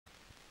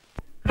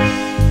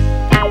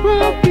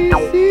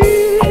see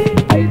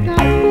it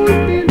has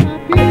fulfilled my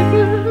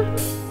people?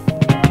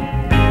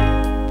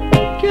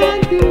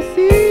 Can't you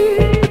see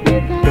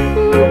it has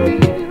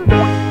fulfilled?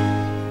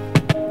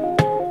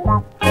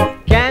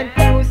 Can't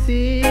you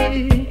see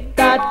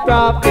that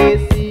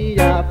prophecy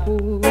I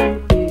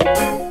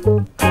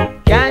fulfilled?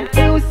 Can't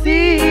you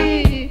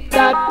see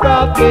that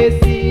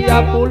prophecy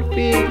I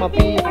fulfilled, my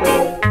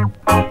people?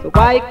 So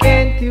why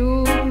can't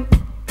you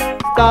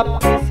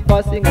stop this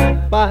fussing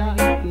and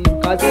fighting?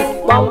 Cause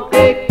it won't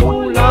take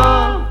too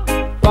long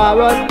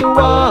for us to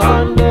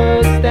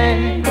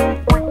understand.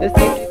 Yes,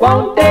 it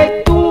won't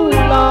take too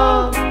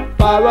long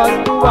for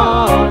us to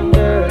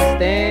understand.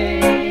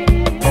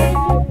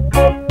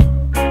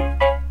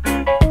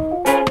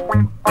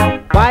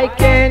 Why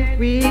can't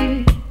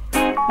we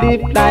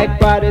live like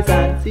brothers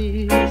and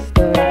sisters?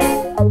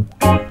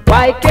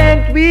 Why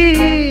can't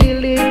we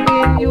live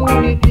in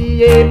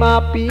unity, eh, my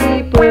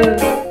people?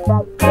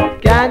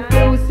 Can't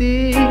you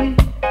see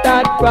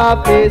that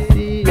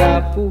prophecy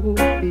I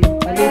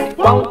fulfilled? And it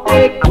won't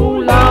take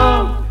too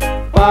long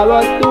for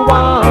us to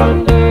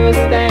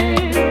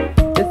understand.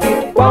 Yes,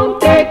 it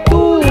won't take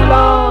too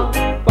long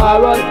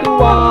for us to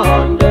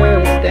understand.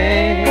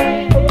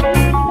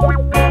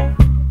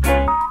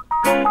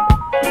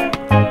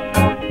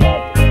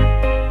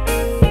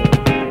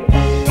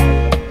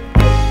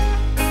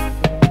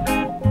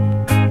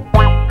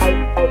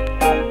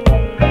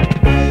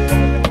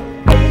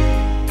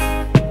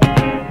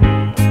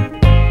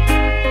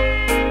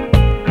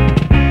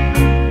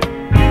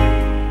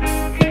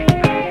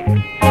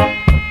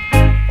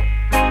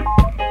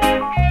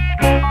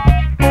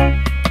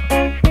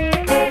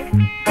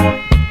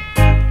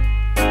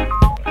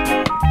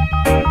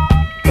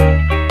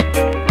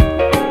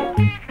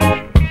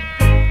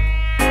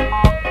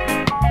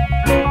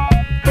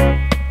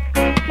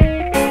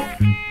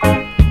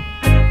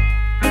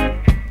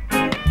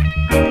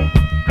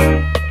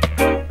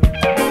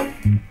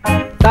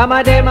 Some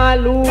of them a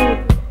loot,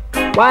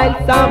 while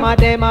some of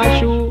them a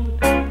shoot.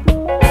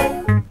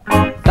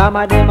 Some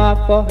of them a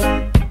fuss,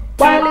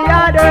 while the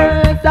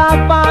others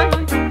a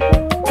fight.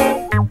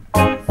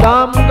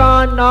 Some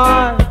gone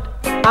north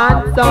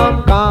and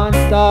some gone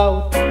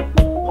south,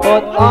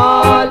 but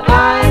all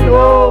I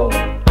know,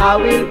 I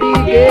will be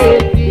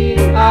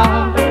getting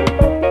out.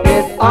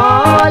 Yes,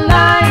 all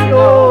I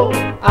know,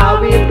 I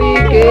will be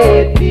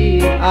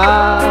getting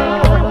out.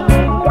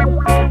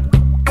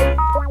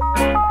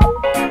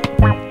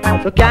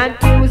 So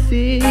can't you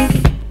see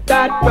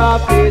that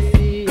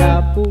prophecy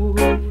I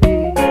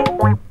fulfill?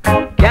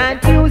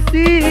 Can't you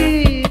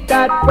see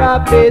that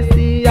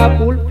prophecy I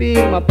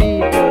fulfill, my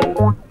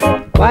people?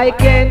 Why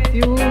can't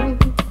you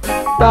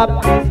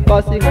stop this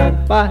fussing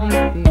and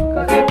fighting?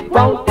 Cause it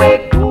won't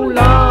take